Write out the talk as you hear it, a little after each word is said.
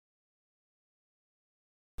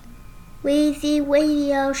Weezy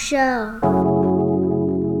Radio Show.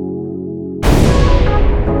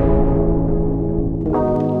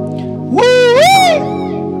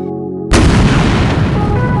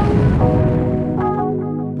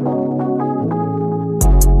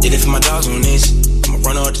 Did it for my dogs on this. I'ma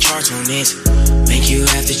run all the charts on this. Make you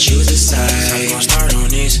have to choose a side. How you gon' start on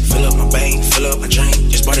this? Fill up my bank, fill up my drink.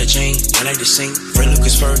 Just bought a chain, I like to sing. Fred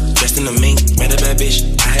Lucas fur, dressed in the mink. Met a bad bitch,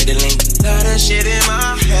 I had to link. Lot of shit in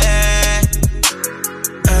my head.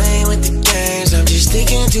 I ain't with the games, I'm just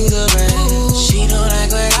sticking to the brand. She don't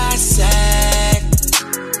like what I said.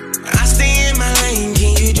 I stay in my lane,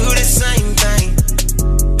 can you do the same thing?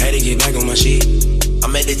 Had to get back on my shit.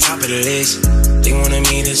 I'm at the top of the list. They wanted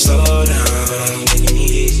me to slow down, but I don't think you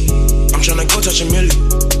need it. I'm tryna go touch a million.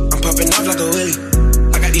 I'm popping off like a willy.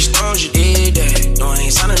 I got these stones, you did that. No, I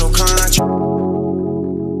ain't signing no contract.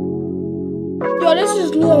 Yo, this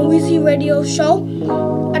is Lou on Weezy Radio Show.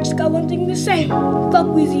 I just got one thing to say. Fuck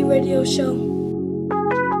Weezy Radio Show.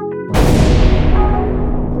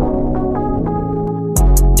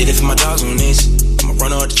 Did it for my dogs on this. I'ma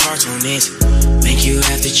run all the charts on this. Make you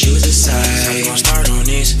have to choose a side. How you gon' start on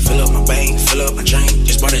this? Fill up my bank, fill up my drink.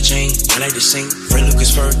 Just bought a chain, I like to sing. Fred Lucas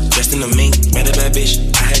fur, dressed in the mink. Met a bad bitch,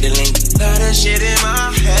 I had to link. Lot of shit in my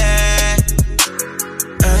head.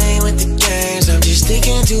 I ain't with the games, I'm just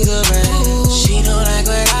sticking to the brand. She don't like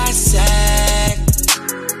what I said.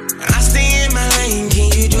 I stay in my lane, can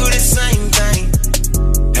you do the same thing?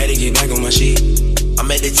 Had to get back on my shit. I'm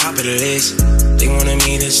at the top of the list. They wanted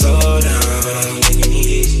me to slow down, but I don't think you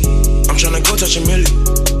need it. I'm tryna go touch a million.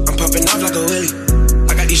 I'm popping off like a willy.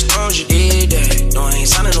 I got these stones, you did that. No, I ain't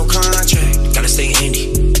signing no contract. Gotta stay indie.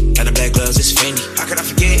 Got the black gloves, it's Fendi. How could I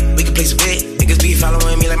forget? We can place a bet. Niggas be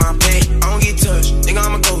following me like my pet. I don't get touched. Nigga,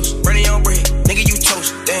 I'm a ghost. Running your bread. Nigga, you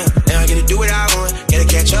toast. Damn. Now I get to do what I want. Gotta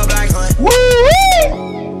catch up like Hunt.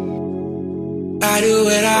 I do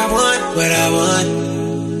what I want, what I want.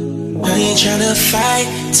 I ain't tryna fight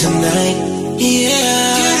tonight.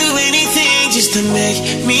 Yeah. You do anything just to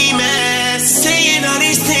make me mad. Saying all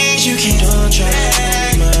these things you can't. Don't try to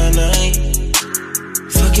make my night.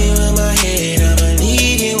 Fucking with my head, I'ma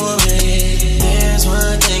need you woman. There's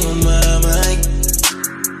one thing on my mind.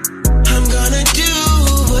 I'm gonna do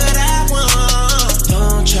what I want.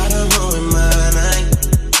 Don't try to ruin my night.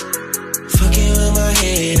 Fucking with my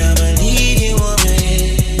head, I'ma need you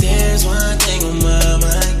woman. There's one thing on my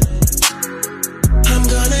mind. I'm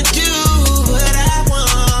gonna do what I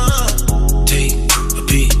want. Take a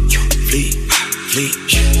peek, fleet,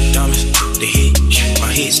 diamonds, the hit.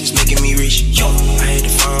 My hits is making me rich. Yo, I had to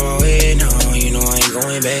find my way now. You know I ain't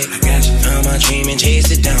going back. I got you. Found my dream and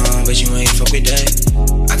chased it down, but you ain't fuck with that.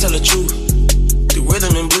 I tell the truth, the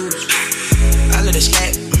rhythm and blues. I let it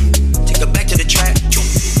slap, take her back to the trap.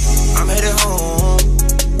 I'm headed home,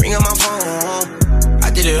 ring up my phone.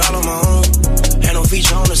 I did it all on my own. Had no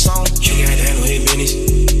feature on the song. You got to handle his business.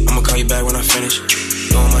 I'ma call you back when I finish.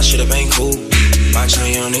 Doing my shit up ain't cool. Watch how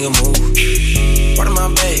young nigga move. Part of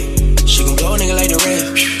my bag, she gon' blow a nigga like the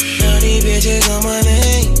ref. Now these bitches on my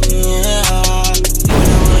name. Yeah. When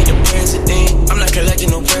I'm like the president, I'm not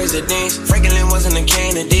collecting no presidents. Franklin wasn't a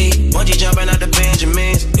candidate. Bungee jumping out the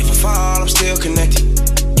Benjamins. If I fall, I'm still connected.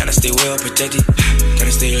 Gotta stay well protected.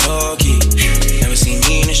 Gotta stay low key. Never seen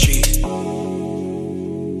me in the streets.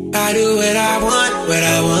 I do what I want, what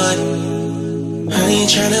I want. I ain't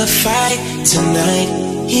tryna fight tonight.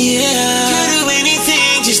 Yeah. You do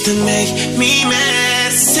anything just to make me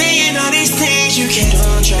mad. Saying all these things you can't.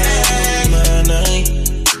 Don't try to ruin my night.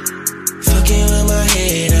 Fucking with my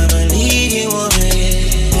head, I'ma need you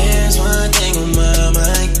woman. There's one thing on my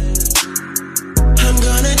mind. I'm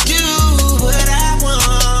gonna do what I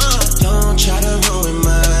want. Don't try to ruin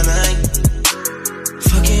my night.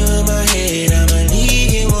 Fucking with my head, I'ma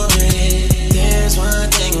need you woman. There's one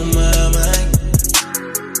thing on my mind.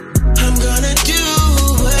 I'm gonna do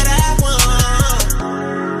what I want.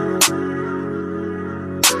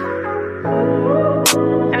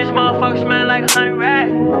 And this motherfucker smell like 100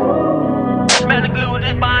 racks. Smelling good with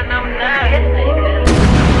this bond number 9.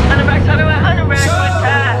 100 racks, talking about 100 racks with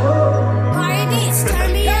time.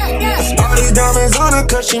 All these diamonds on her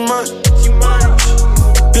cause she much.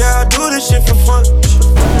 Yeah, I do this shit for fun.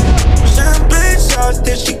 Champagne shots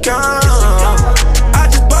till she gone. I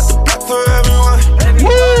just bought the block for everyone.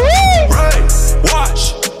 Right,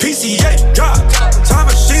 watch, PCA drop. Time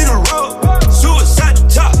machine to roll, suicide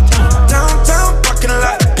top. Downtown parking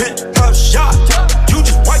lot, penthouse shot. You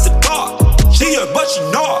just wipe the dog, she a but she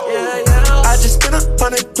know. I just spent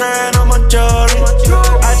 100 grand on my jewelry.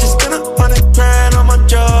 I just spent 100 grand on my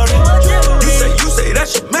jewelry. You say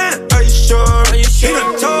that's your man.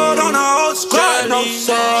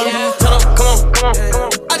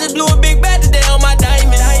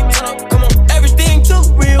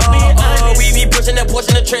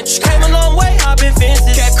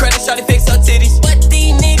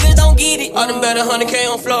 I done bet 100K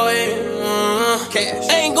on Floyd. Cash.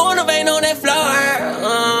 Ain't going to vein on that floor.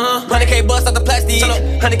 100K bust out the plastic.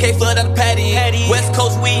 100K flood out the patty. West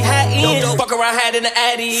Coast weed hat in. Fuck around, hat in the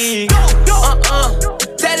Addy. Tell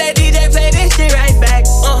that DJ play this shit right back.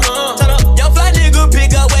 Young fly nigga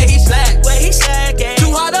pick up where he slack. Too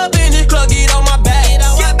hot up in this club, get on my back.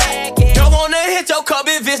 Don't wanna hit your cup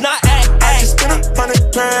if it's not act. I just spent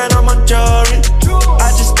 100 grand on my jewelry. I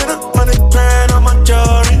just spent 100 grand on my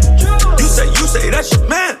jewelry. You say that's your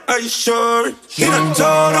man, are you sure? He done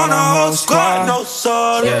told on the whole squad, no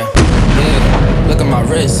sorry. Yeah, look at my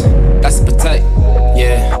wrist, that's a Patek.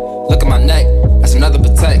 Yeah, look at my neck, that's another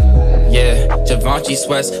Patek. Yeah, Givenchy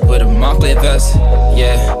sweats with a Moncler vest.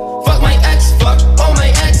 Yeah, fuck my ex, fuck all my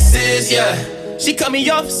exes. Yeah, she cut me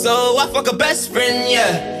off, so I fuck her best friend.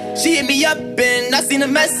 Yeah, she hit me up and I seen a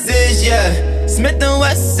message. Yeah, Smith &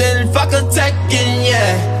 Wesson, fuck a Tekken.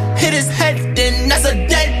 Yeah, hit his head, then that's a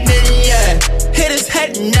dead man. Yeah, hit his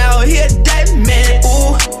head now, he a dead man.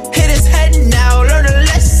 Ooh, hit his head now, learn a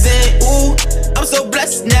lesson. Ooh, I'm so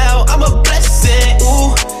blessed now, I'm a blessing.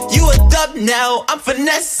 Ooh, you a dub now, I'm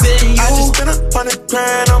finessing you. I just spent 100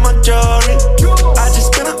 grand on my jewelry. I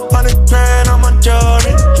just spent 100 grand on my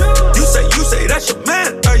jewelry. You say that's your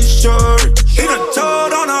man, are you sure? He done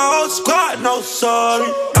told on the whole squad, no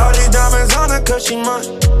sorry. All these diamonds on her cause she mine.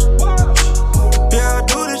 Yeah, I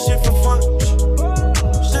do this shit for fun.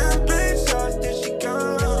 Champagne sauce, then she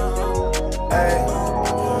come. Hey.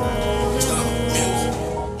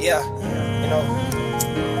 Yeah, you know.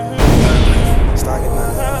 Start getting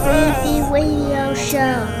out. Weezy Radio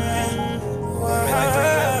Show.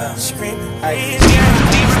 I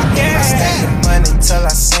stacked the money till I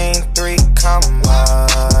seen 3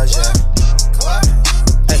 commas, yeah.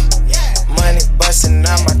 Hey. Money busting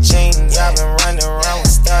out my jeans, I've been running around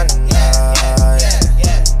with stunning,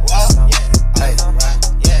 hey.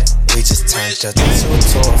 We just turned a 2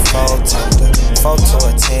 to a 4, turned a 4 to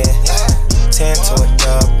a 10, 10 to a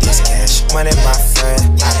dub, this cash money my friend,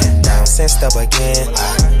 I've been down since the beginning,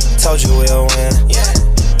 told you we'll win, yeah.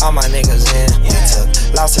 All my niggas in, we took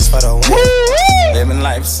losses for the win. Living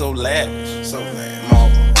life so lavish, so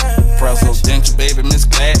mama. Presidential baby, Miss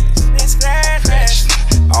Gladys.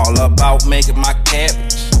 All about making my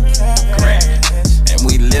cabbage. And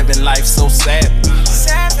we living life so savage.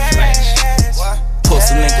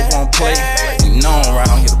 Pussy nigga won't play. You know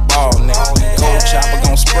around here the ball, nigga. Gold chopper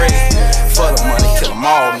gon' spray. For the money, kill them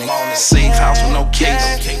all, nigga. Safe house with no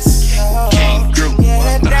case. Came through.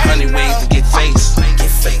 100 ways to get face.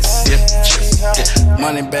 Yeah.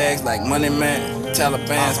 Money bags like Money Man.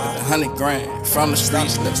 Taliban's with 100 grand. From the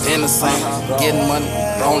streets, lives innocent. Getting money,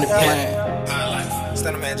 the only plan.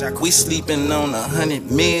 We sleeping on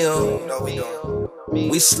 100 mil.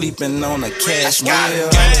 We sleeping on a cash meal.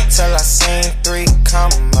 Till I seen 3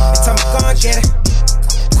 commas. Tell me go and get it.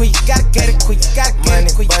 Quick, you gotta get it. Quick, you gotta get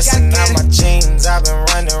it. Quick, you gotta get it. Out my jeans, I've been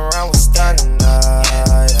running around with stunning.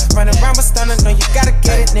 Running around with stunning, no, you gotta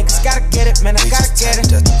get it. Niggas gotta get it, man, I gotta get it.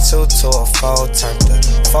 Turned a 2 to a 4, turned a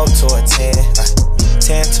 4 to a 10,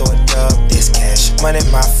 10 to a dub. This cash money,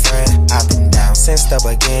 my friend. I've been down since the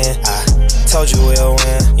beginning. I told you we'll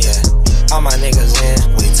win, yeah. All my niggas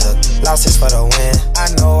in, we took losses for the win. I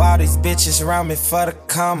know all these bitches around me for the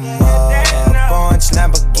come up. Orange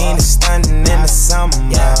Lamborghini stunning in the summer.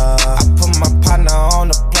 I put my partner on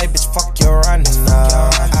the play, bitch, fuck your running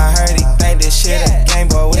up. I heard he think this shit a game,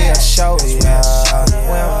 but we'll show ya.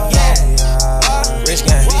 Rich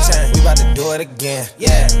gang, we bout to do it again.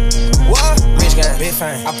 Yeah, what? Rich gang, big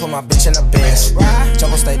fame. I put my bitch in the Benz.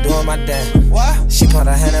 Jumbo stay doing my dance. She put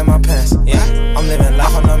her hand in my pants. Yeah, I'm living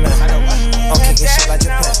life on the man. I'm kicking shit like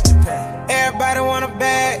Japan. Everybody want a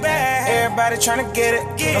bag. Everybody tryna get it.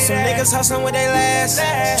 Know some niggas hustling with they last.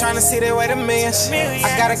 Tryna see their way to millions.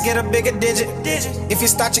 I gotta get a bigger digit. If you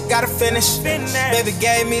start, you gotta finish. Baby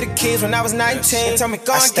gave me the keys when I was 19. Tell me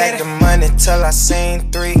go and get it. I stacked the money till I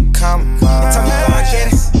seen 3 commas. Tell me go and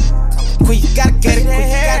get it. Quick, you gotta get it. Quick,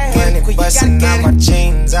 you gotta get it. Quick, you gotta get it. Out my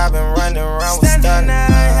jeans, I've been running around with stunning.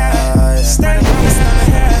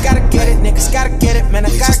 You gotta get it, niggas gotta get it, man, I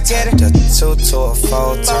gotta get it. 2 to a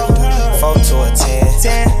 4, turned a 4 to a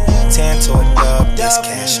 10, 10 to a dub. This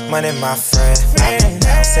cash money, my friend. I've been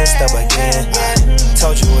down since the beginning. I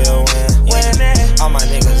told you we'll win, yeah. All my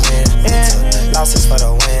niggas in, we took losses for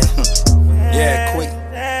the win. Yeah, quick.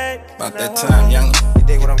 About that time, young. You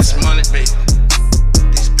dig what I'm saying? This money, baby.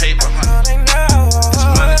 This paper, honey. This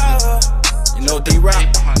money, baby. You know D-Rock?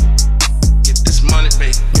 Get this money,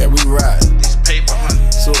 baby. Yeah, we ride. This paper, honey.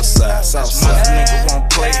 Suicide, Southside. Nigga won't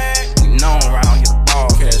play. We known around here the ball.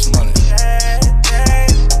 Cash money.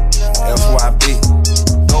 FYB.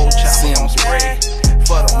 Gold chop. Sims ready.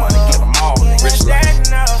 For the money, get them all. Rich life.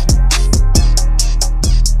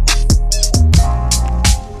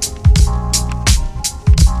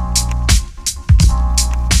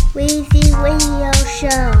 Weezy Radio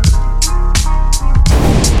Show.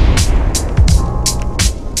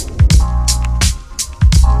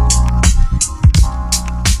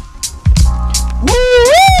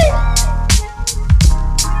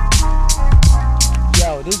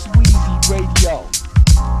 Yo, this Weezy Radio.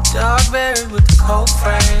 Dog buried with the cold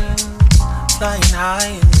frame, flying high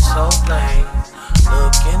in the soul plane,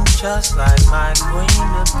 looking just like my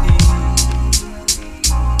queen of peace.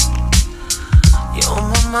 You're on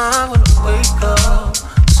my mind when I wake up.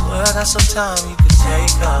 Swear I got some time you could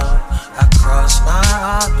take up. I cross my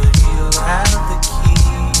heart, but you have the key.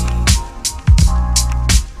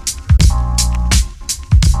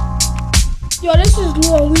 Yo, this is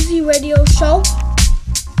Lou on Weezy Radio Show.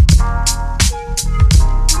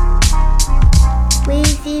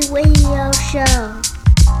 Weezy Radio Show.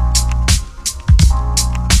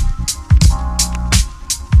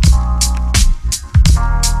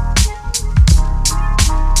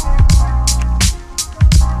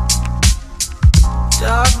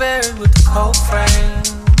 Dog buried with the cold frame,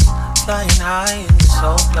 flying high in the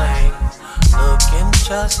soul plane, looking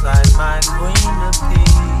just like my queen of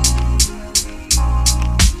peace.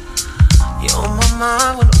 You're on my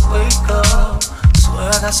mind when I wake up. Swear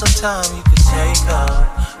I got some time you could take up.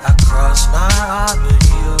 I cross my heart, but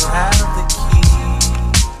you have the key.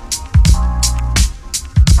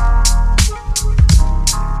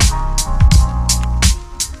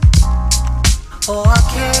 Oh, I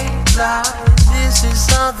can't lie. This is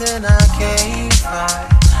something I can't fight.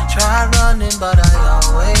 Try running, but I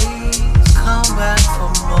always come back for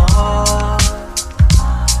more.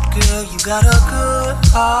 Girl, you got a good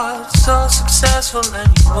heart, so successful and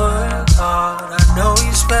you work hard. I know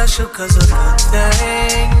you're special cause a good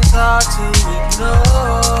thing is hard to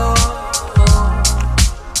ignore.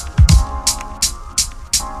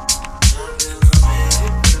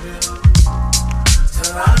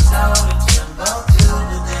 Toronto to Timbuktu,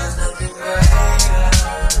 but there's nothing greater.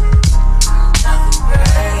 Nothing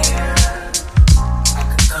greater. I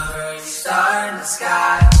could cover any star in the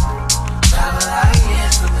sky. Travel like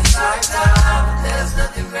years from this lifetime, but there's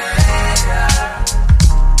nothing greater.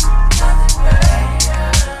 Nothing greater.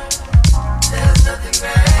 There's nothing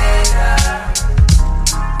greater.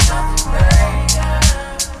 Nothing greater.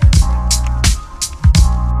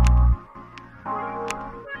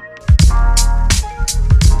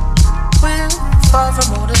 We're far from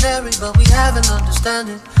ordinary, but we have an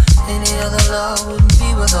understanding. Any other love wouldn't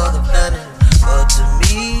be worth all the planning. But to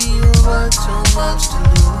me, you were too much to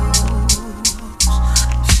lose.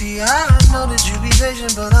 See, I know that you be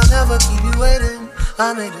patient, but I'll never keep you waiting.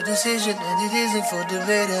 I made a decision and it isn't for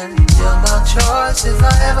debating. You're my choice if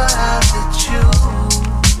I ever have to choose.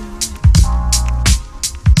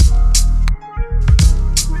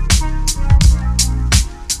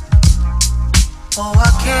 Oh,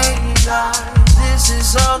 I can't lie. This is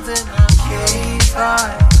something I can't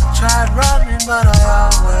fight. Tried running, but I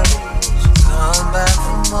always come back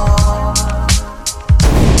for more.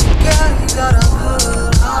 Girl, you got a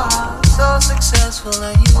good heart, so successful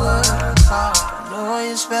and you work hard. I know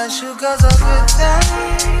you're special cause of good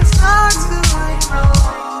things hard to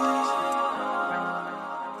ignore.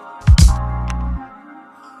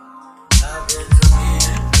 I've been to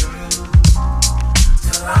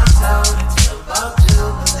Toronto to Timbuktu,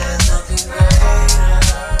 but there's nothing greater.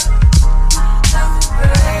 Nothing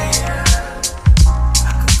greater.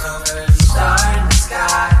 I could cover every star in the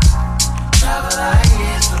sky. Travel like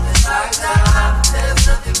years from this lifetime, but there's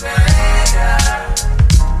nothing greater.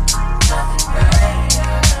 Nothing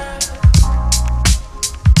greater.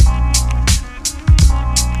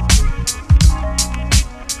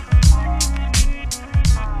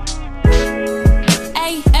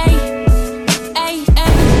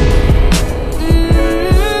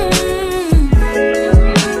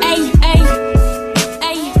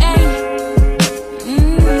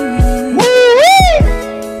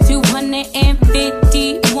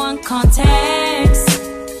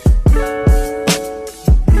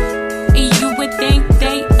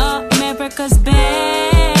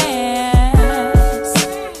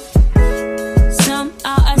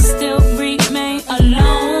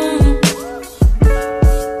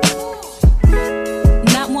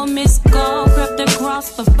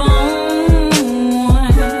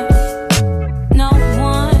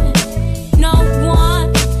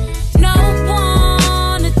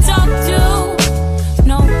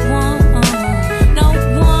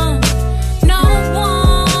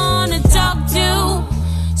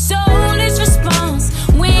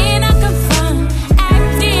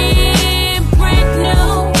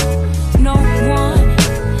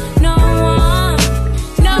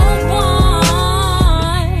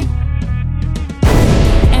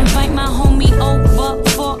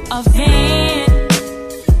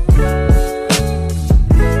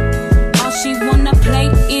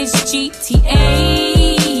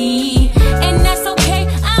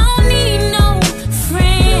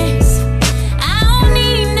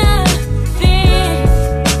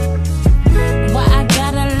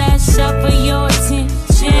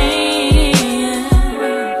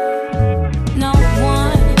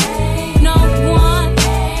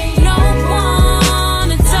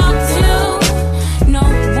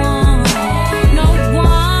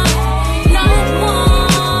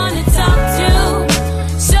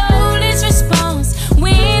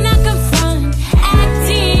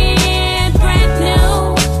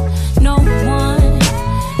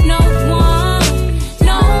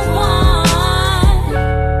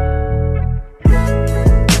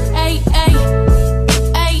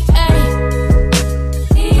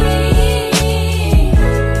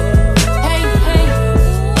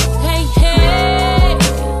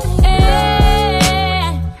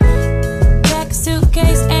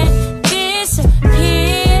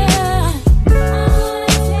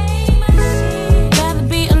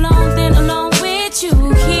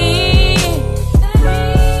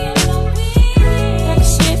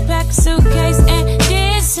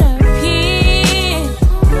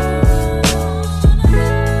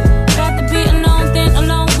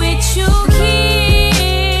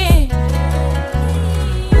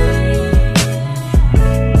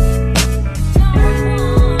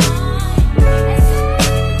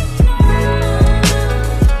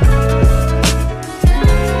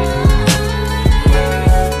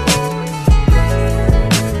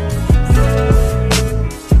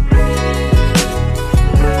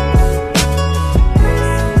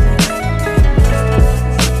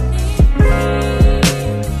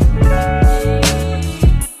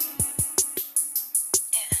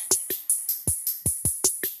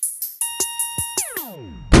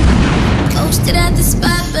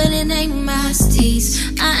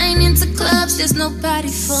 I ain't into clubs, there's nobody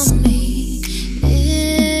for me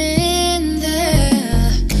in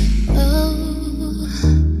there. Oh,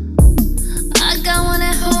 I got one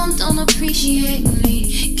at home, don't appreciate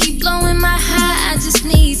me. Keep blowing my high, I just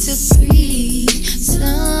need to breathe somewhere.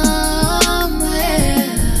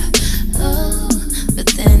 Oh, but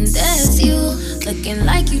then there's you, looking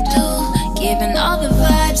like you do, giving all the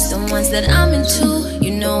vibes, the ones that I'm into.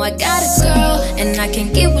 You know I got a girl, and I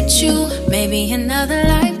can get with you. Maybe another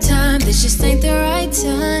lifetime, this just ain't the right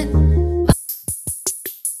time.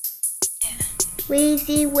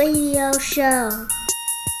 Weezy Radio Show.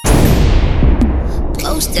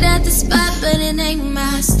 Posted at the spot, but it ain't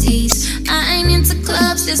my steez. I ain't into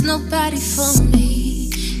clubs, there's nobody for me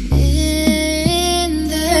in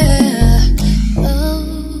there.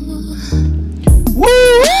 Oh, I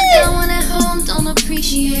got one at home, don't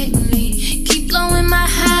appreciate me. Keep blowing my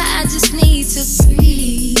high, I just need to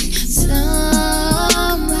breathe somewhere.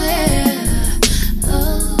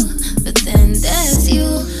 Oh, but then there's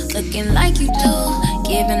you, looking like you do,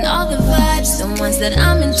 giving all the vibes, the ones that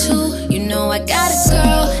I'm into. You know I got a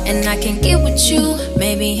girl, and I can get with you.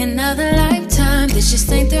 Maybe another lifetime, this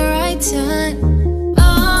just ain't the right time.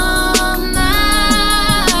 All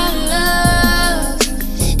my love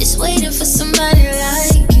is waiting for somebody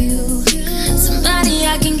like you, somebody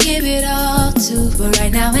I can give it all to. But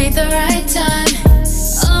right now ain't the right time.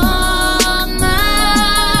 All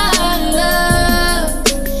my love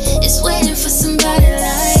is waiting for somebody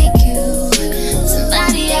like you,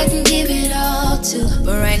 somebody I can give it all to.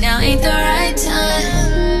 But right now ain't the right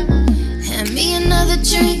time. Hand me another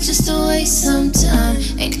drink just to waste some time.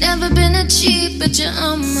 Ain't never been a cheat, but you're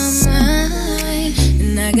on my mind,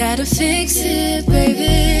 and I gotta fix it,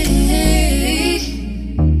 baby.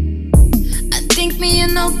 I think me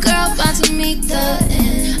and no girl about to meet the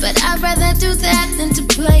end, but I'd rather do that than to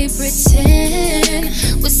play pretend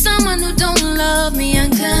with someone who don't love me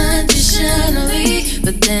unconditionally.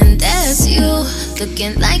 But then there's you,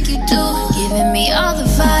 looking like you do, giving me all the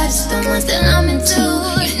vibes, the ones that I'm into.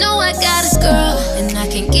 You know I got a girl, and I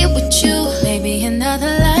can get with you. Maybe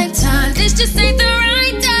another lifetime, this just ain't the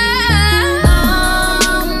right time.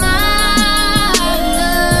 All my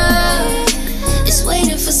love is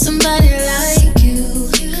waiting for somebody like you,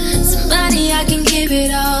 somebody I can give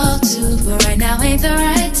it all to. But right now ain't the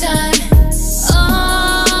right time.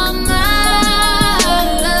 All my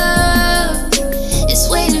love is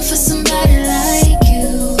waiting for somebody like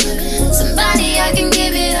you, somebody I can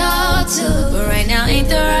give it all to. But right now ain't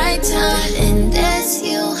the right time. And there's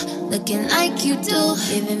you, looking like you do,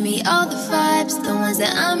 giving me all the vibes, the ones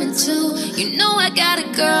that I'm into. You know I got a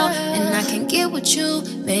girl, and I can get with you.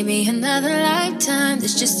 Maybe another lifetime,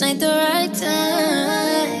 this just ain't the right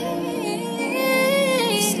time.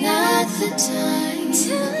 It's not the time.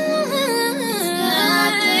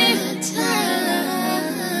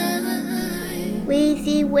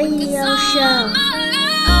 Weezy Radio Show.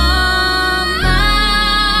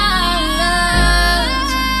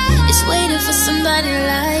 Waiting for somebody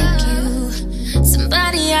like you,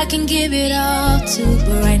 somebody I can give it all to.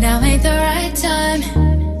 But right now ain't the right time.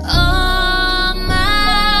 All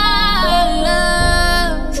my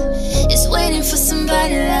love is waiting for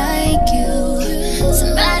somebody like you,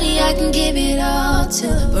 somebody I can give it all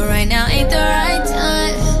to. But right now ain't the right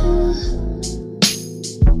time.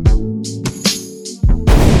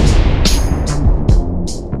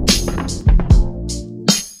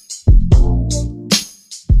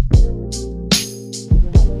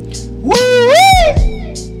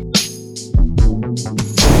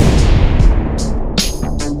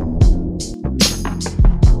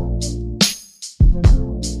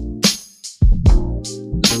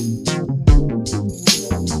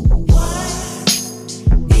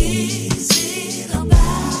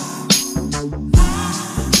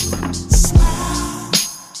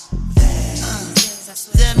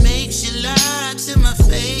 That makes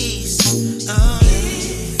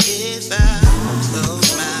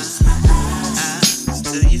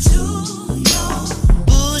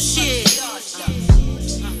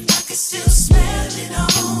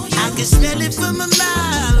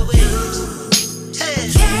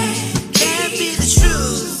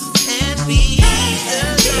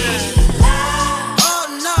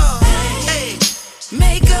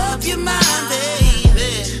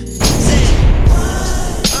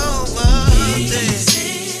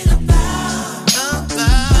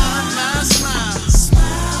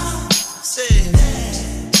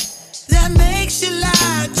you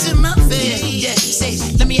lie to my face. Yeah, say,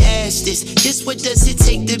 let me ask. ask this. Just what does it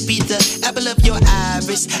take to be the apple of your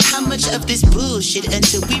iris? How much of this bullshit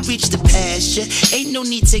until we reach the pasture? Ain't no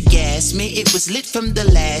need to gas me. It was lit from the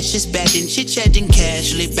lashes. Bad and chit-chatting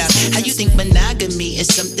casually about how you think monogamy is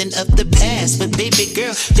something of the past. But baby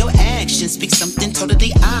girl, your actions speak something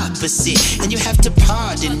totally opposite. And you have to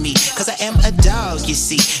pardon me, cause I am a dog, you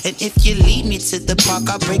see. And if you lead me to the park,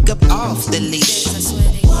 I'll break up off the leash.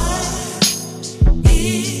 What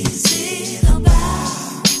is it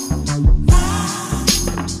about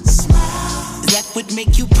my smile that would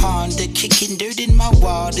make you ponder? Kicking dirt in my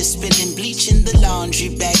water, spilling bleach in the laundry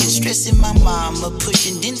bag, and stressing my mama,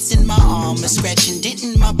 pushing dents in my armor, scratching dent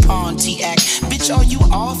in my Pontiac. Bitch, are you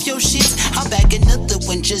off your shit? I'll bag another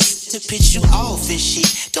one just to pitch you off and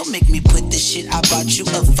shit. Don't make me put the shit I bought you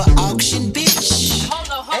up for auction, bitch. Hold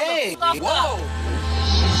on, hey, whoa.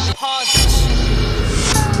 Pause.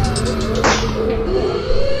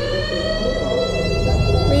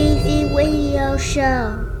 Weezy Radio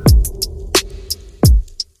Show.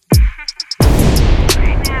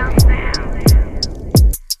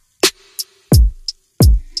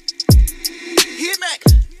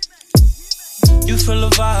 You feel the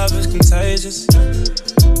vibe is contagious.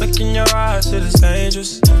 Look in your eyes, shit is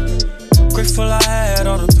dangerous. Grateful I had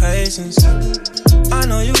all the patience. I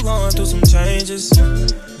know you going through some changes.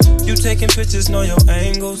 You taking pictures, know your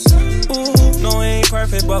angles. Ooh, no, we ain't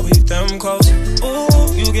perfect, but we them close.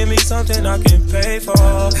 Ooh, you give me something I can pay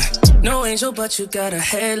for. No angel, but you got a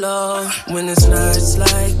halo. When it's nights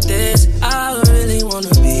like this, I really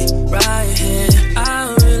wanna be right here.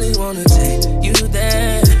 I really wanna take you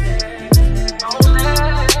there.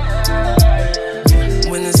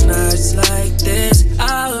 When it's nights like this,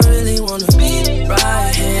 I really wanna be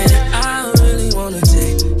right here. I really wanna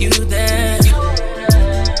take you there.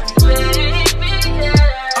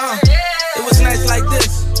 It was nights like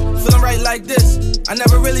this, feeling right like this. I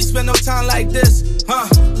never really spent no time like this,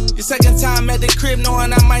 Your second time at the crib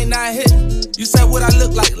knowing I might not hit. You said what I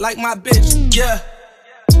look like my bitch, yeah.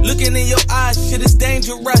 Looking in your eyes, shit is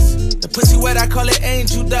dangerous. The pussy wet, I call it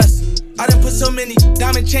angel dust. I done put so many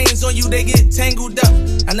diamond chains on you, they get tangled up.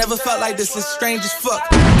 I never felt like this, it's strange as fuck.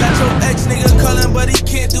 Got your ex nigga calling, but he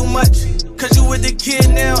can't do much. Cause you with the kid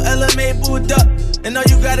now, LMA booed up. And all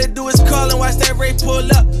you gotta do is call and watch that Ray pull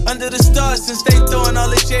up. Under the stars since they throwing all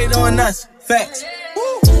the shade on us. Facts.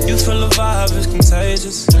 You feel the vibe is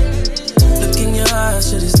contagious. Look in your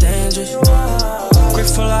eyes, shit is dangerous.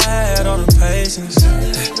 Grateful I had all the patience.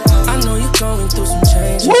 I know you're going through some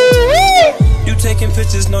changes. You taking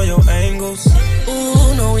pictures, know your angles.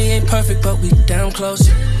 Ooh, no, we ain't perfect, but we damn close.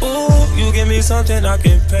 Ooh, you give me something I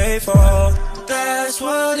can pay for. That's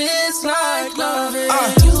what it's like loving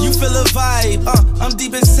you feel a vibe, I'm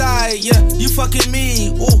deep inside, yeah. You fucking me,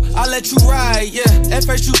 ooh, I let you ride, yeah. At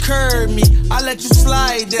first you curved me, I let you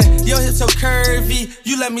slide in. Your hips so curvy,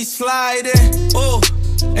 you let me slide in, ooh.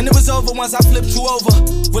 And it was over once I flipped you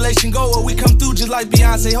over. Relation goer, we come through just like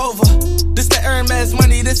Beyonce Hova. This the Hermes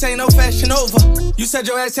money, this ain't no fashion over. You said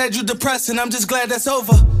your ex had you depressed, and I'm just glad that's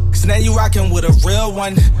over. Cause now you rockin' with a real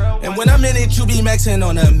one. And when I'm in it, you be maxing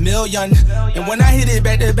on 1,000,000. And when I hit it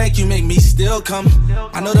back to back, you make me still come.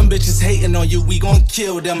 I know them bitches hating on you, we gon'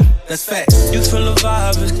 kill them. That's facts. You feel the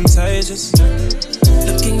vibe is contagious.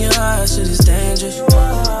 Look in your eyes, shit is dangerous.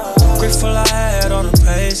 Grateful I had all the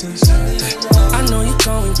patience. I know you're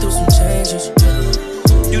going through some changes.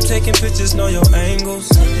 You taking pictures, know your angles.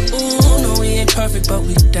 Ooh, no, we ain't perfect, but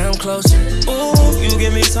we damn close. Ooh, you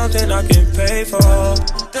give me something I can pay for.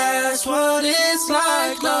 That's what it's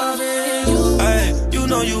like loving you. Hey, you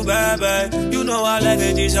know you bad, babe. You know I like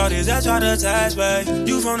it, these shorties that try to attach, babe.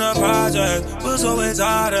 You from the project, but so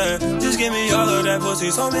retarded. Just give me all of that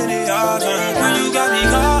pussy, so many options. When you got me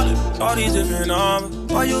calling, all these different numbers.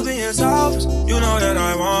 Why you being selfish? You know that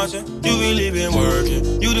I want you. You really been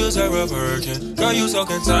working. You deserve a Birkin. Girl, you so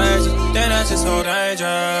contagious. Then that's just so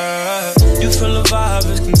dangerous. You feel the vibe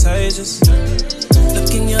is contagious.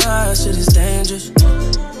 Look in your eyes, shit is dangerous.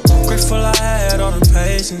 Grateful I had all the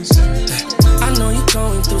patience. I know you're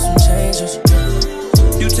going through some changes.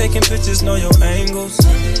 You taking pictures, know your angles.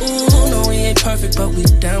 Ooh, no, we ain't perfect, but we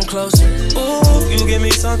damn close. Ooh, you give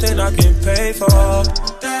me something I can pay for.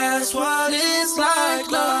 That's what it's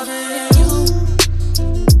like loving you.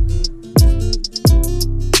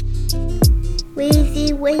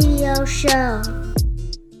 Weezy Radio Show.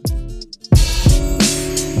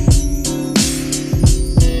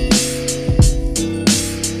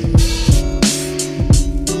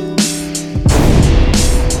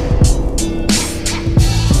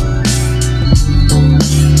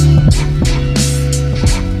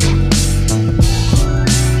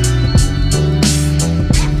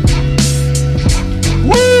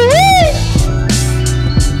 Woo!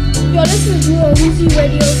 on Weezy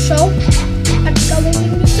Radio Show. I just got one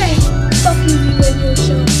thing to say. Fuck Weezy Radio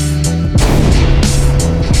Show.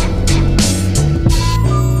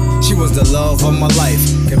 She was the love of my life,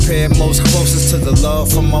 compared most closest to the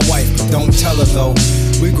love of my wife. But don't tell her though,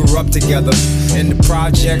 we grew up together in the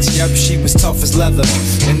projects. Yep, she was tough as leather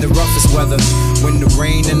in the roughest weather. When the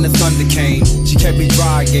rain and the thunder came, she kept me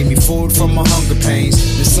dry, gave me food from my hunger pains.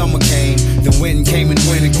 The summer came, the wind came and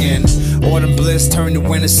went again. Autumn bliss turned to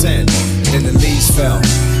winter sin. And then the leaves fell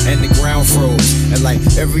and the ground froze. And like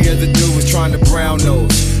every other dude was trying to brown nose,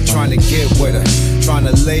 trying to get with her, trying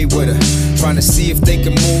to lay with her, trying to see if they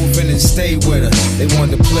could move in and stay with her. They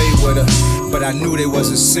wanted to play with her, but I knew they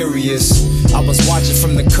wasn't serious. I was watching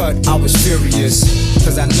from the cut, I was furious,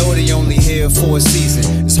 cause I know they only here for a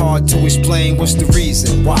season. It's hard to explain what's the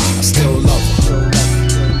reason why I still love her.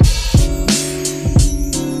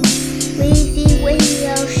 Weezy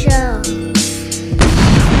Radio Show.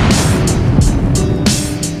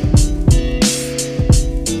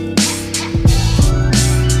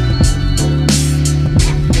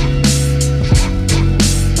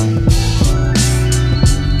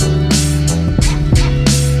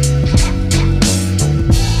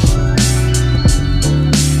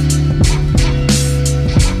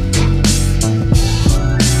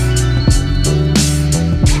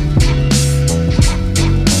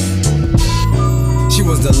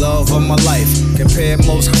 Of my life, compared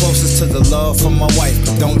most closest to the love of my wife.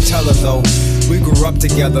 But don't tell her though, we grew up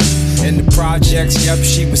together in the projects. Yep,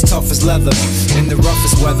 she was tough as leather in the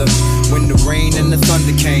roughest weather. When the rain and the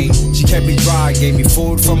thunder came, she kept me dry, gave me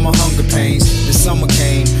food from my hunger pains. The summer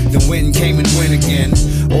came, the wind came and went again.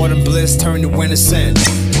 Autumn bliss turned to winter sin.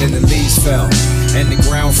 And then the leaves fell and the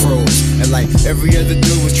ground froze. And like every other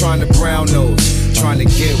dude was trying to brown nose, trying to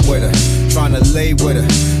get with her, trying to lay with her,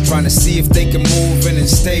 trying to see if they could move in and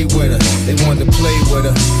stay with her. They wanted to play with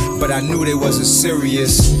her, but I knew they wasn't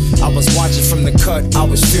serious. I was watching from the cut, I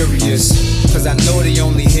was furious, cause I know they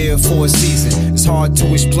only here for a season. It's hard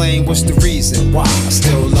to explain what's the reason why I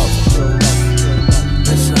still love her.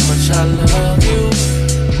 That's how much I love you.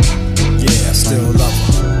 Yeah, I still love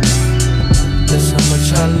her. That's how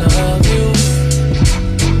much I love you.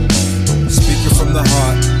 Speaking from the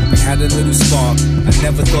heart, we had a little spark. I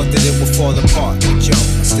never thought that it would fall apart. Yo,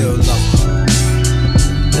 I still love her.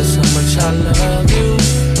 That's how much I love you.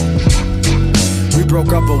 We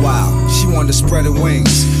broke up a while, she wanted to spread her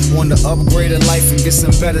wings, wanted to upgrade her life and get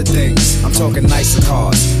some better things. I'm talking nicer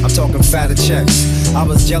cars, I'm talking fatter checks. I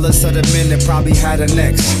was jealous of the men that probably had her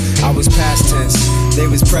next. I was past tense, they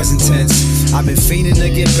was present tense. I've been fiending to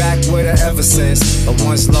get back with her ever since. But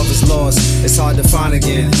once love is lost, it's hard to find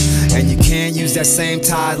again. And you can't use that same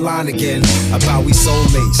tired line again about we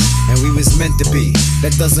soulmates and we was meant to be.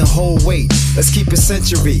 That doesn't hold weight, let's keep it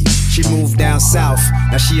century. She moved down south,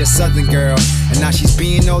 now she a southern girl. And now she's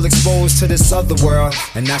being all exposed to this other world.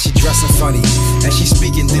 And now she dressing funny, and she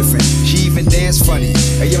speaking different. She even dance funny,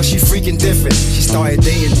 hey yo, she freaking different. She started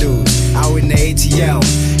dating dudes out in the ATL.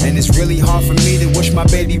 And it's really hard for me to wish my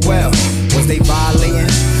baby well. Was they violating,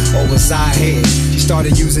 or was I hating? She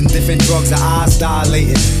started using different drugs, her eyes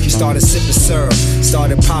dilated. She started sipping syrup,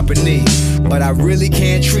 started popping knee. But I really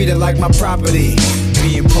can't treat her like my property.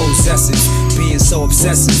 Being possessive, being so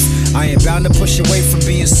obsessive. I ain't bound to push away from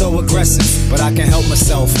being so aggressive, but I can't help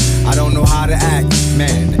myself, I don't know how to act.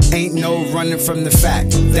 Man, ain't no running from the fact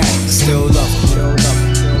that I still love her.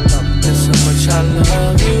 That's how much I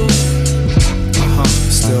love you.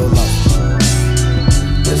 Still love her.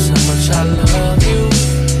 That's how much I love you.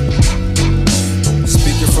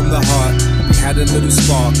 Speaking from the heart, we had a little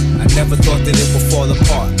spark. I never thought that it would fall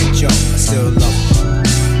apart. But yo, I still love her.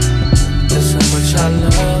 That's how much I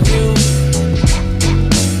love you.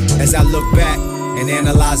 As I look back and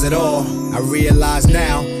analyze it all, I realize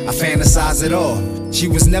now I fantasize it all. She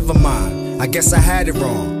was never mine, I guess I had it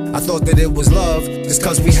wrong. I thought that it was love just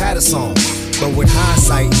cause we had a song. But with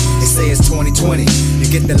hindsight, they say it's 2020. You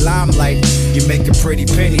get the limelight, you make a pretty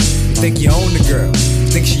penny. You think you own the girl, you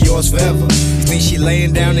think she yours forever. You think she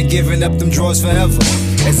laying down and giving up them drawers forever.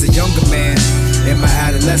 As a younger man, in my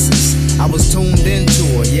adolescence, I was tuned into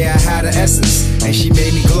her, yeah, I had her essence. And she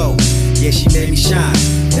made me glow, yeah, she made me shine.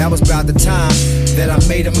 That was about the time that I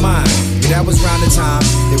made her mine. Yeah, that was around the time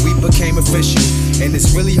that we became official. And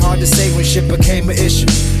it's really hard to say when shit became an issue.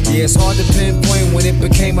 Yeah, it's hard to pinpoint when it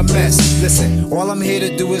became a mess. Listen, all I'm here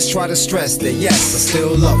to do is try to stress that yes, I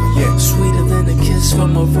still love her, yeah. Sweeter than a kiss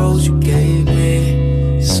from a rose you gave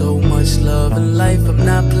me. So much love in life, I'm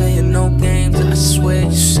not playing no games. I swear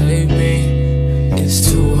you saved me.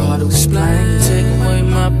 It's too hard to explain, take away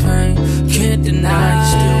my pain. Can't deny you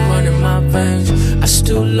still running my veins. I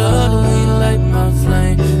still love the way you light my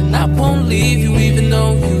flame, and I won't leave you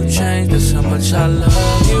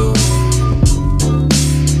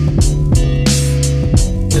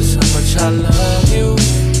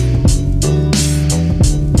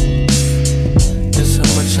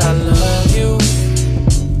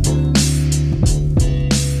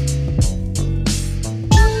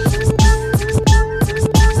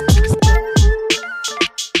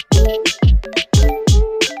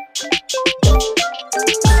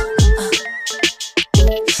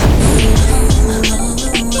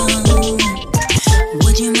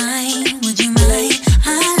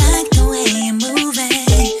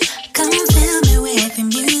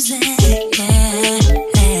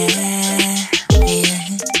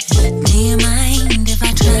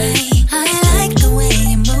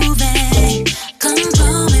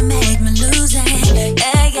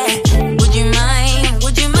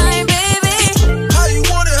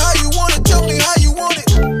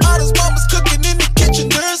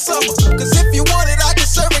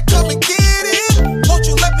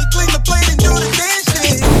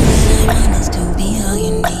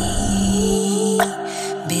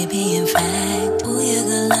back. Ooh, your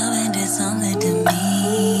good loving did something to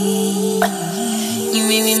me. You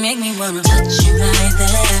make me wanna touch you right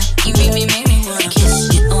there. You make me wanna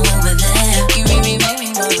kiss you over there. You make me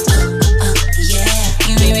wanna, yeah.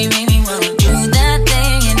 You make me wanna do that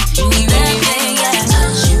thing and do that thing, yeah.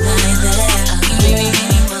 Touch you right there. You make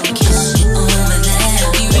me wanna kiss you over there.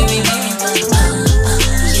 You make me wanna,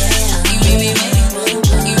 yeah. You make me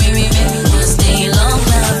wanna stay long,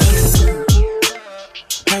 love you.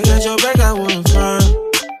 I got your back, I want fun.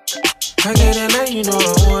 I get it now, you know I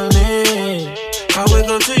want it. I wake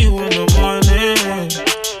up to you in the morning and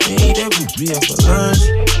eat that booty up for lunch.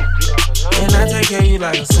 And I take care of you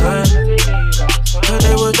like a son. Her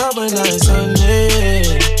day was up but now it's Sunday.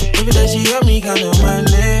 Every day she help me count the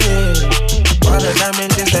money. All the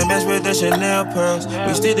diamond just that match with the Chanel pearls.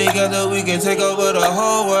 We still together, we can take over the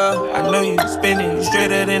whole world. I know you spinning, you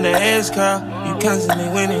straighter than the S-curl. You constantly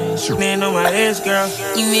winning, shooting on my ass, girl.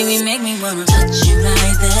 You make me wanna touch you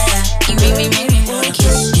right there. You make me wanna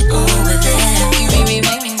kiss you over there. You make me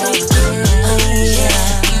wanna,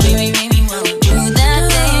 yeah. You make me wanna do that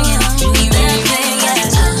thing and do that thing, yeah.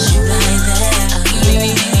 Touch you right there. You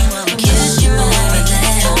make me wanna kiss you over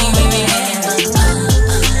there. You make me wanna,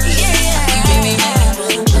 yeah.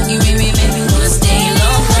 You make me wanna stay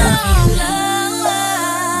long, stay long,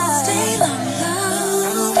 stay long,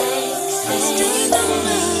 stay long,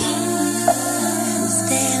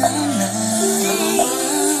 stay long.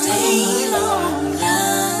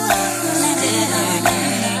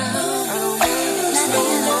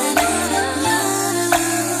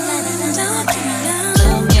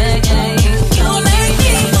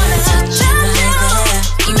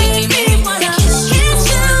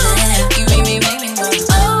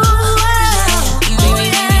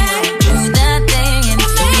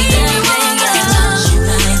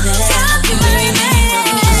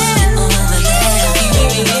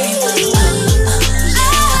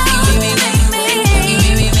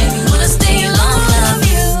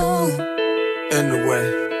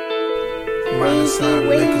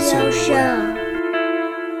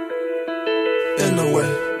 In the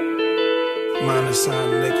way, minus sign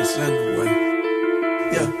niggas in the way,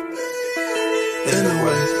 yeah. In the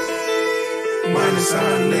way, minus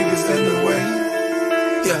sign niggas in the way,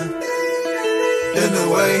 yeah. In the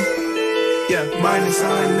way, yeah. Minus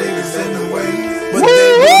sign niggas in the way, but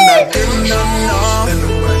they will not get nothing off. In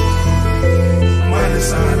the way, minus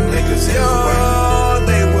sign niggas in the way,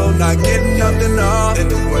 they will not get nothing off. In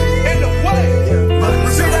the way, yeah.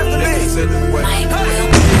 Minus sign niggas in the way.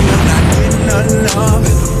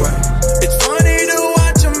 It's funny to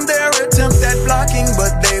watch them, their attempt at blocking,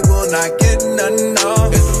 but they will not get none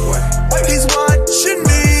off. He's watching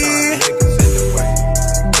me,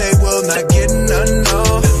 they will not get none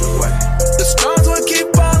off. The stars will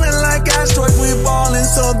keep falling like asteroids, we falling,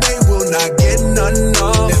 so they will not get none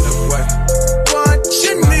off.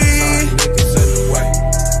 Watching me,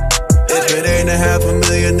 if it ain't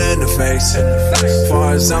 $500,000 in the face, as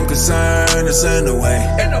far as I'm concerned, it's in the way.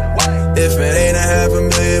 If it ain't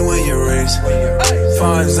 $500,000 when you raise, as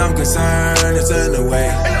far as I'm concerned, it's in the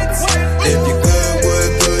way. If you're good,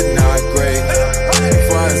 we're good, not great. As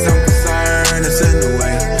far as I'm concerned, it's in the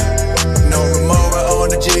way. No Remora on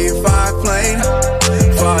the G5 plane.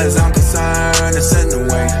 As far as I'm concerned, it's in the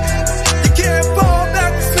way. You can't fall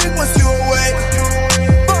back to sleep once you're awake.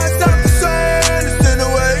 As far as I'm concerned, it's in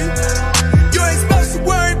the way. You ain't supposed to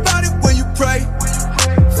worry about it when you pray.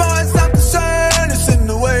 As far as I'm concerned, it's in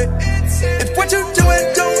the way. If what you're doing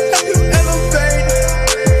don't help you elevate,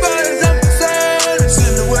 as far as I'm concerned, it's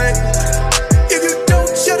in the way. If you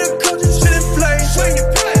don't shut up, cause you shouldn't play. As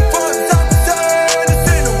far as I'm concerned, it's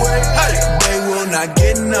in the way. They will not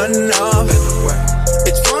get none off.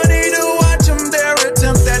 It's funny to watch them, their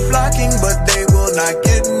attempt at blocking, but they will not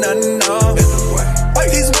get none off.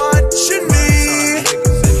 He's watching me,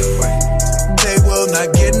 they will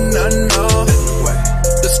not get none off.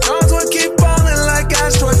 The stars will keep falling like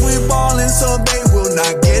asteroids, we ballin', so they will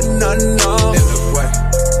not get none off.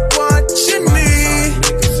 Watching me.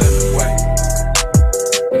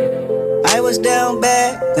 I was down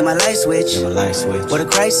bad, then my light switch. What a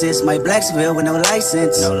crisis, my Blacksville with no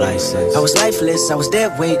license. I was lifeless, I was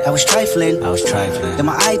dead weight, I was trifling. Then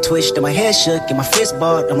my eye twitched, then my hair shook, and my fist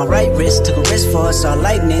balled on my right wrist. Took a risk for us, saw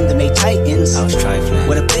lightning, then made titans.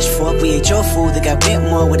 With a pitchfork, we ain't your food, that got bent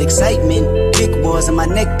more with excitement. Big wars on my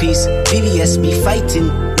neck piece, BBS be fighting.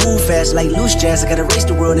 Move fast like loose jazz, I gotta race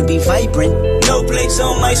the world and be vibrant. No plates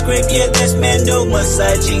on my script, yeah, that's Mando.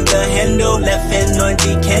 Massaging the handle, left hand on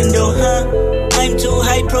the candle, huh? I'm too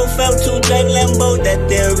high profile to drive Lambo, that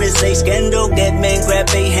there is a scandal. That man grab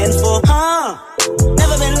a handful, huh?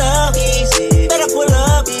 Never been loved easy, better pull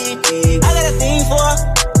up,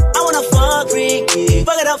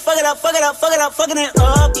 fucking it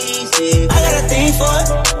up easy. I got a thing for it.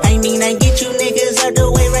 I mean, I get you niggas out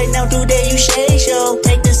the way right now. Today you shade show.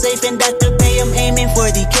 Take the safe and Dr. Bay, I'm aiming for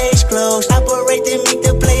the case closed. Operate and make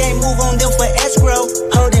the play, I move on them for escrow.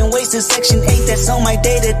 Holding weights in section 8, that's on my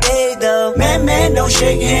day to day though. Man, don't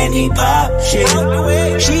shake hand, he pop shit. Out the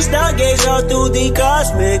way. She stargaze all through the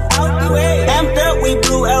cosmic. Out the way. Amped up, we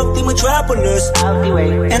blew out the metropolis. Out the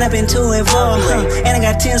way. And I've been too involved, and I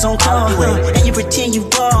got 10s on call, and you pretend you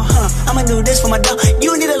ball, I'ma do this for my dog.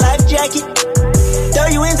 You need a life jacket. Throw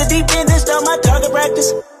you in the deep end and start my target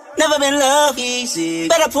practice. Never been love easy.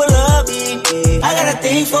 Better pull up easy. I got a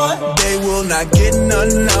thing for it. They will not get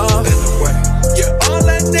none of. Yeah, all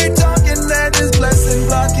that they talking, that is blessing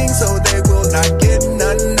blocking, so they will not get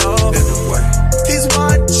none of. He's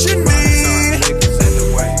watching me.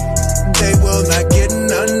 They will not get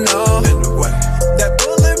none of. That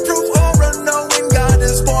bulletproof aura, knowing God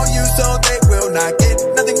is for you, so they will not get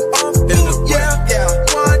nothing off me. Yeah,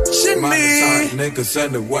 watching me. Niggas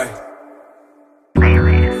in the way.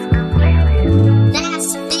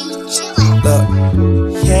 Look,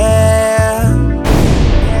 yeah.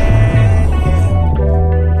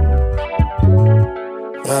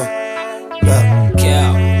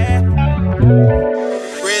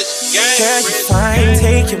 Girl, you fine,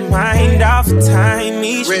 take your mind off of time.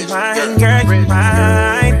 Ease your mind, girl, you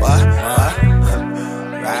mine.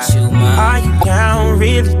 Are you down,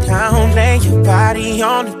 really down? Lay your body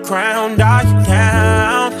on the ground. Are you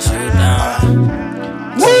down?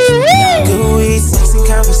 Good weed, sex and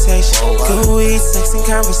conversation. Good weed, sex and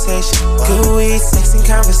conversation. Good weed, sex and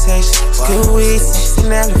conversation. Good weed, sex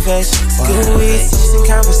and elevation. Good weed, sex and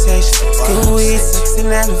conversation. Good weed, sex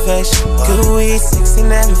and elevation. Good weed, sex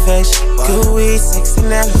and elevation. Good weed, sex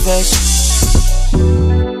and elevation.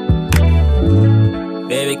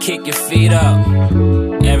 Baby, kick your feet up.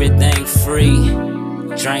 Everything free.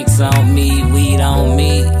 Drinks on me, weed on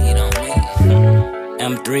me. You know me.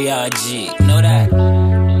 M3RG. Know that?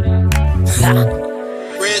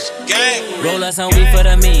 Rich gang. Roll us some weed for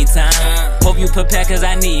the meantime. Hope you prepare cause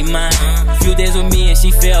I need mine. Few days with me and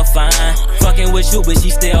she feel fine. Fucking with you but she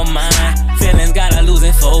still mine. Feelings got her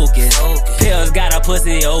losing focus. Pills got her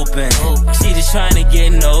pussy open. She just trying to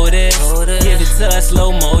get noticed. Give it to her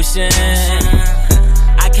slow motion.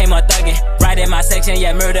 I came up thuggin', right in my section,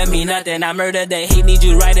 yeah, murder me nothing. I murder the hate, need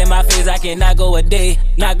you right in my face. I cannot go a day,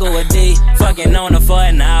 not go a day. Fucking on her for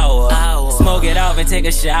an hour. Smoke it off and take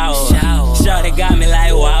a shower. Shawty got me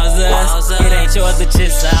like wowzers. It ain't yours, but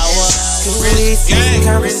just ours. Good weed, sex and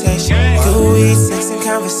conversation. Good weed, sex and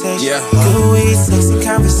conversation. Yeah. Good weed, sex and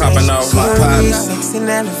conversation. Popping off my partner. Sex and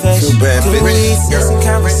elevation. Too bad, good bitch. weed, sex and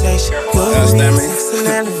conversation. Good Understand weed, me? sex and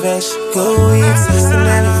elevation. Good weed, sex and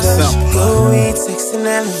elevation. Good weed, sex and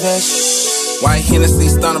elevation. White Hennessy,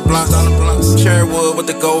 stunner blunt. Cherry wood with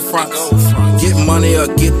the gold fronts. Get money or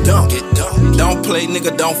get dumped. Don't play,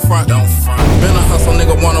 nigga, don't front. Been a hustle,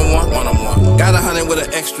 nigga, one-on-one. Got 100 with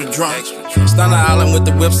an extra drum. Stunner island with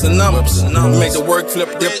the whips and numbers. Make the work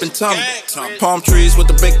flip, dip and tumble. Palm trees with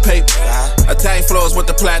the big paper. Italian floors with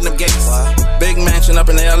the platinum gates. Big mansion up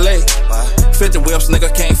in LA. 50 whips,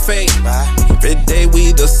 nigga, can't fade. Every day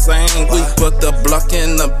we the same. We put the block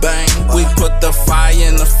in the bang. We put the fire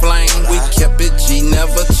in the flame. We kept it G,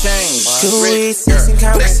 never changed. Good weed, sex and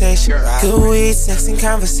conversation. Good weed, sex and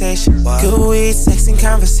conversation. Good weed, sex and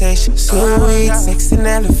conversation. Good weed, sex and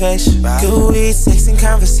elevation. Good weed, sex and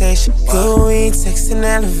conversation. Good weed, sex and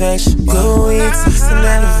elevation. Good weed, sex and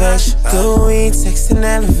elevation. Good weed, sex and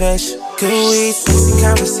elevation. Good weed, sex and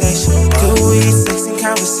conversation. Good weed, sex and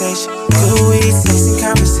conversation. Good weed, sex and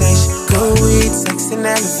conversation. Good weed, sex and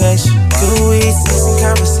elevation. Good weed, sex and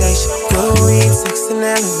conversation. Good weed, sex and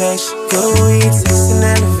elevation. Good weed, sex and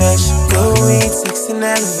elevation. Good weed, sex and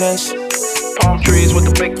elevation. Palm trees with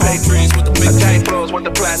the big trees with the big Italian floors with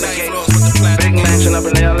the platinum gates. Big mansion up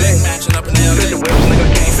in LA. 50 whips, nigga,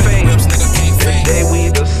 can't fade. Every day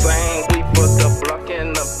we the same. We put the block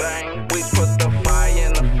in the bang. We put the fire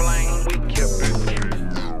in the flame. We kept it.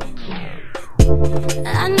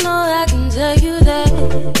 I know I can tell you that,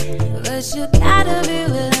 but you gotta be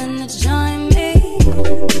willing to join me.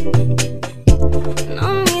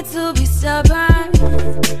 No need to be stubborn.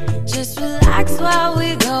 Just relax while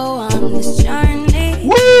we go on this journey.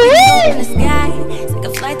 We're in the sky, take a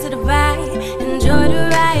flight to Dubai. Enjoy the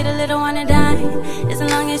ride, a little wanna dine. As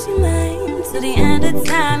long as you mind, till the end of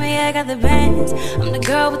time. Yeah, I got the bands. I'm the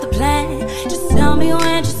girl with the plan. Just tell me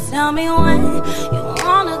when, just tell me when you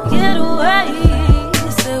wanna get away.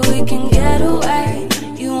 So we can get away.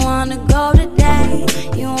 You wanna go today.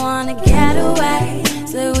 You wanna get away.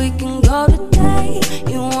 So we can go today.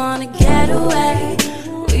 You wanna get away.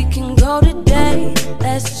 We can go today.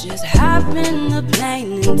 Let's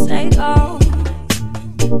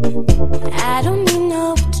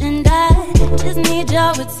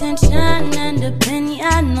attention and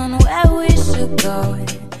opinion on where we should go.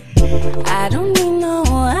 I don't need no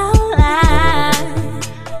outline.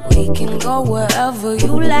 We can go wherever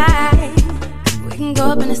you like. We can go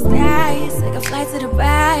up in the sky, take a flight to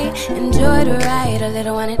Dubai, enjoy the ride, a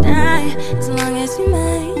little one and dine, as long as you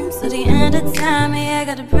mind. So the end of time, yeah, I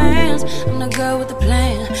got the plans. I'm the girl with the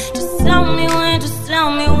plan. Just tell me when, just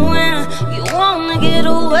tell me when you wanna get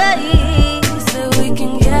away, so we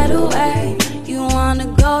can get away. You wanna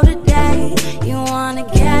go today, you wanna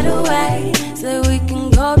get away, so we can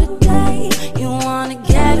go today. You wanna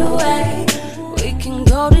get away, we can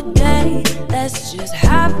go today. Let's just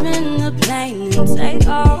hop in the plane and take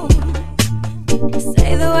off.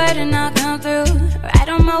 Say the word and I'll come through. Right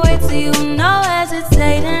on my way to you, no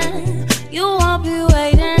hesitating. You won't be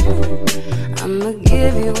waiting. I'ma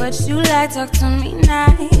give you what you like, talk to me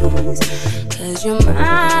nice, 'cause you're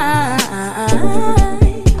mine.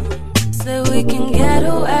 So we can get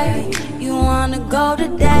away. You wanna go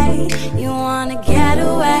today, you wanna get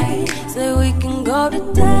away, so we can go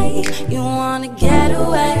today. You wanna get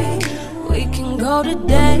away, we can go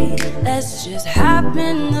today. Let's just hop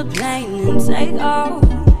in the plane and take off.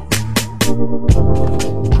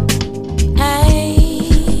 Hey,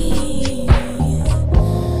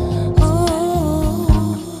 ooh.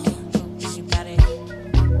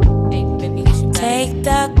 Take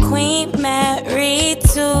the Queen Mary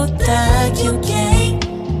to the UK.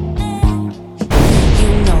 You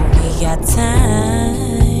know we got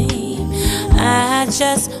time. I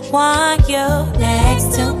just want you next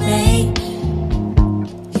to me.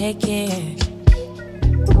 Yeah.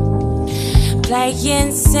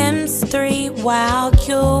 Playing Sims 3 while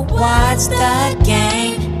you watch the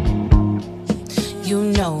game. You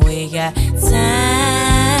know we got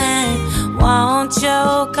time. Won't you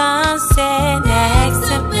come sit next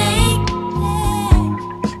to me?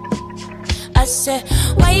 I said,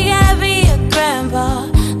 why you gotta be a grandpa?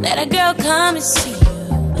 Let a girl come and see you.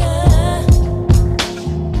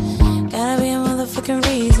 Gotta be a motherfucking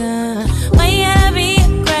reason. Why you gotta be a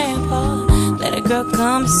grandpa? Let a girl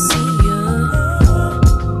come and see you.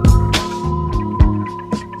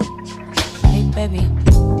 Hey baby,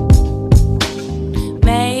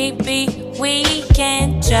 maybe we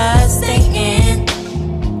can just stay in.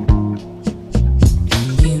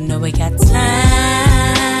 You know we got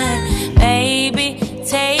time. Baby,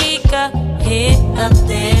 take a hit of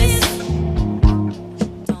this.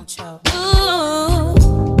 Don't choke. Ooh.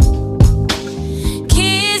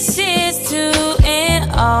 Kisses to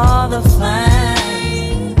end all the fun.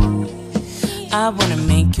 I wanna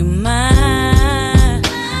make you mine.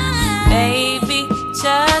 Baby,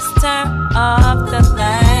 just turn off the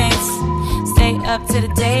lights. Stay up to the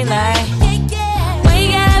daylight. Well, you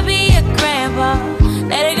gotta be a grandpa.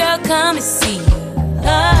 Let a girl come and see you.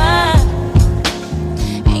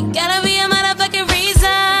 Ain't gotta be a motherfucking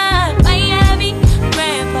reason. Why you gotta be a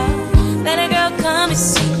grandpa? Let a girl come and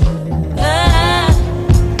see you.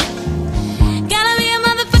 Gotta be a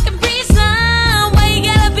motherfucking reason. Why you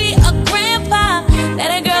gotta be a grandpa? Let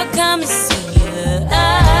a girl come and see you.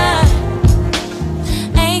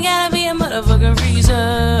 Ain't gotta be a motherfucking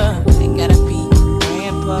reason. Ain't gotta be a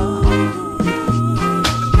grandpa.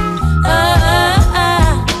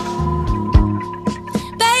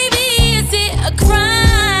 Baby, is it a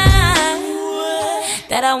crime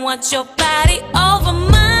that I want your body over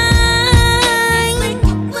mine?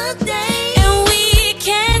 And we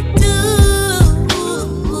can't do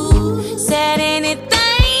said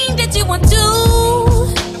anything that you want to.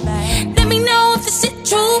 Let me know if this shit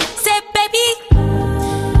true. Said baby,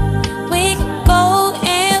 we can go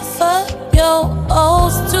and fuck your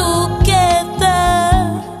O's together.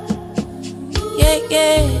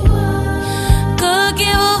 Yeah. Could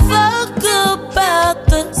give a fuck about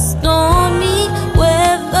the stormy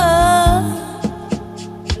weather.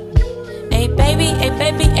 Hey baby,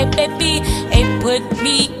 put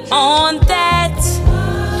me on that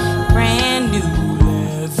brand new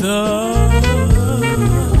leather.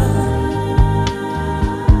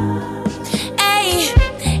 Hey,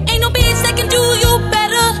 ain't no bitch that can do you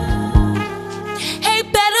better. Hey,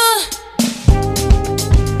 better.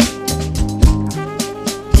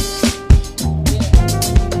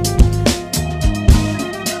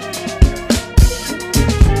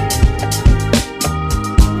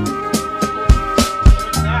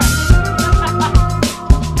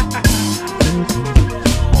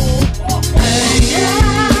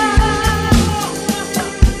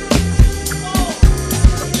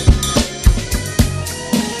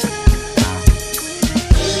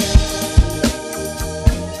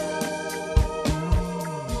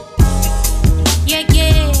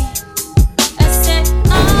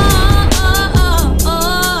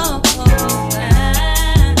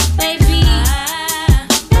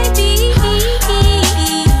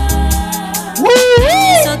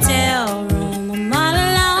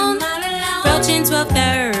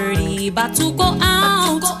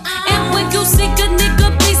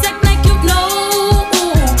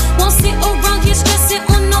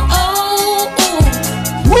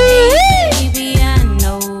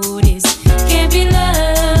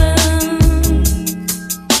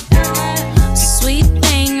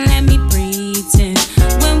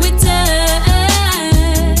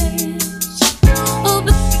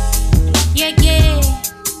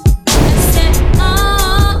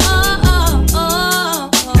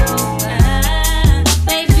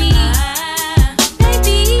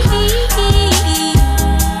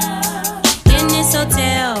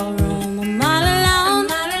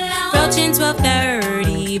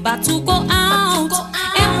 30, about to go out.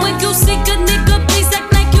 And when you see a nigga, please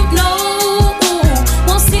act like you know.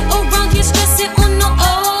 Won't sit around here stressing on no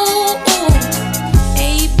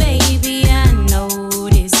Hey baby, I know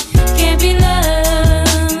this can't be love.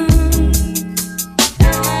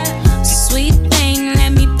 Sweet thing,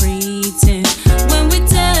 let me pretend when we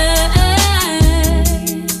touch.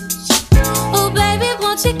 Oh baby,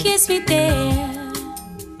 won't you kiss me there?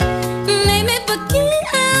 Make me forget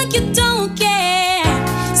how you don't care.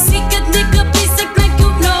 Sick a nigga, please act like you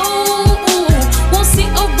know. Won't sit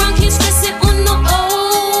around here stressing on no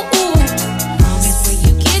Promise when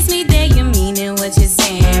you kiss me there, you meaning what you're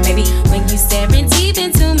saying, baby. When you staring deep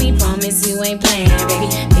into me, promise you ain't playing, baby.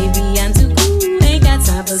 Baby, I'm too cool, ain't got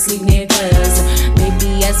time for sleep niggas.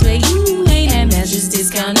 Baby, I swear you ain't had mattress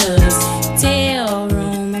discounters. Tail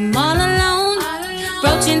room, I'm all alone.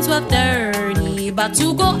 Approaching 12:30, about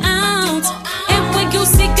to go out. And when you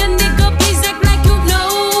see a nigga, please act like you know.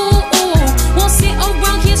 Won't sit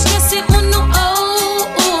around here stressing on no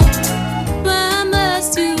Why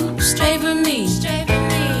must you stray from me?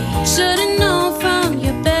 Should've known from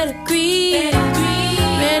your pedigree.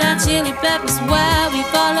 Red hot chili peppers while we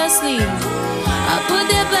fall asleep. I put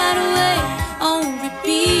that body away on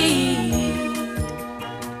repeat.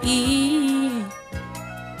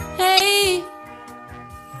 Hey,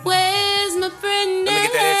 where's my friend? Let me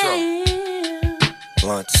get that intro.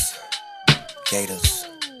 Blunts, Gators,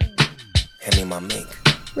 hand me my mink.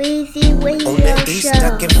 Weezy Radio On the east, Show.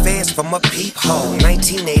 ducking fast from a peephole.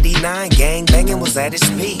 1989, gang banging was at its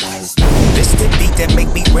peak. This the beat that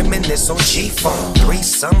make me reminisce on G-Funk. 3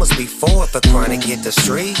 summers before the chronic hit the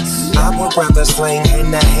streets. I would rather sling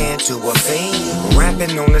hand to hand to a fiend.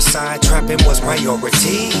 Rapping on the side, trapping was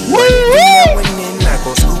priority. But every now and then I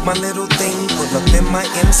go scoop my little thing, pull up in my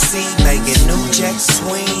MC, making New Jack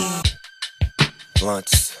swing.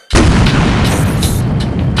 Blunts, Gators,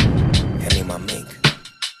 hand me my mink.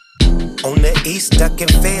 On the east,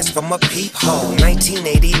 ducking fast from a peephole.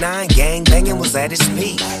 1989, gang banging was at its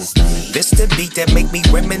peak. This the beat that make me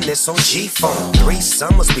reminisce on G-Funk. 3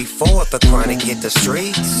 summers before the chronic hit the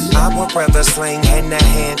streets. I would rather sling hand to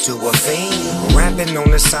hand to a fiend. Rapping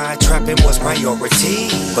on the side, trapping was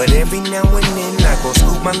priority. But every now and then I go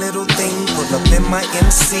scoop my little thing, pull up in my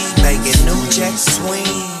MC, making New Jack swing.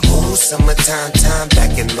 Ooh, summertime time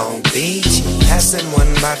back in Long Beach. Passing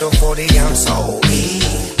one bottle 40-ounce OE.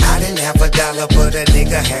 I didn't have a dollar, but a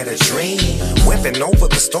nigga had a dream. Whipping over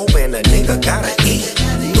the stove and a nigga gotta eat.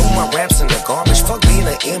 Threw my raps in the garbage, fuck being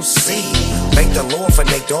an MC. Thank the Lord for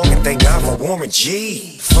Nate Dogg and thank God for Warren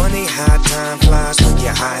G. Funny how time flies when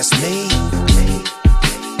you're high as me.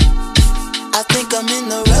 I think I'm in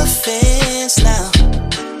the rough ends now.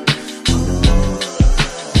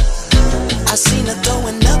 I seen her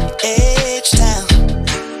throwing up H-Town.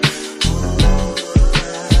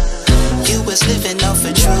 You was living off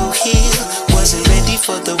a true heel. Wasn't ready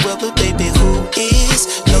for the rubber, baby, who is?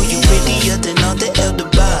 Know you prettier than all the elder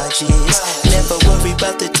barges. Never worry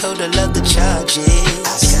about the total of the charges.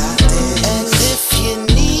 I got this. And if you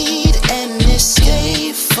need an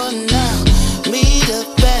escape for now, meet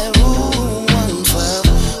up at room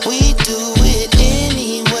 112. We do it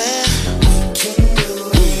anywhere.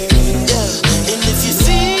 Yeah, and if you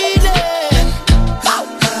feel it,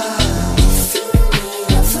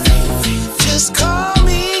 just call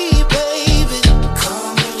me, baby.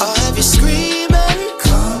 I'll have you screaming.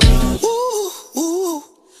 Ooh, ooh.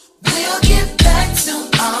 We'll get back to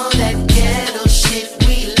all that ghetto shit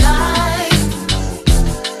we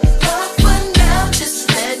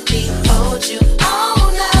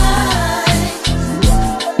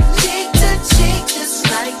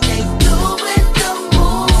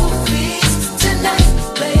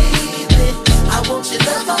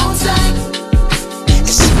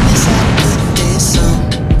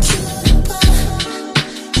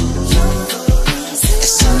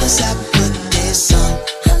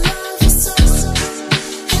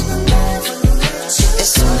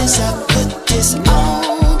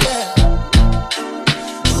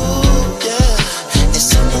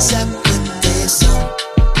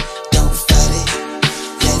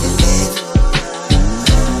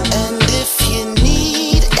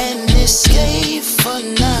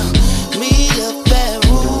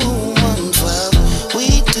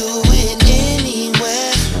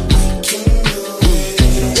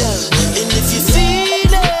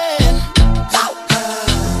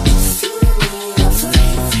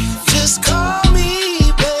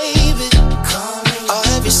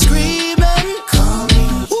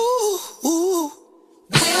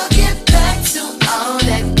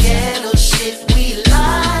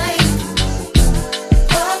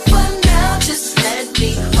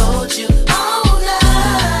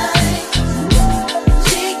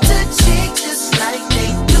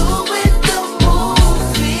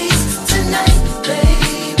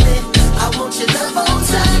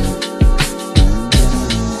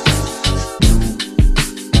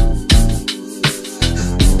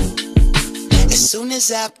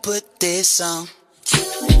as I put this on.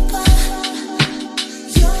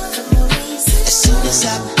 As soon as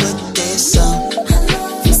I put this on.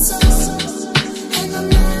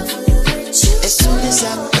 As soon as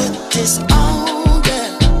I put this on,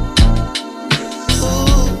 girl.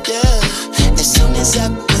 Ooh, yeah. As soon as I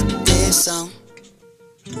put this on.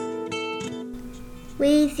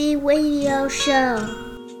 Weezy Radio Show.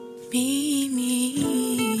 Me.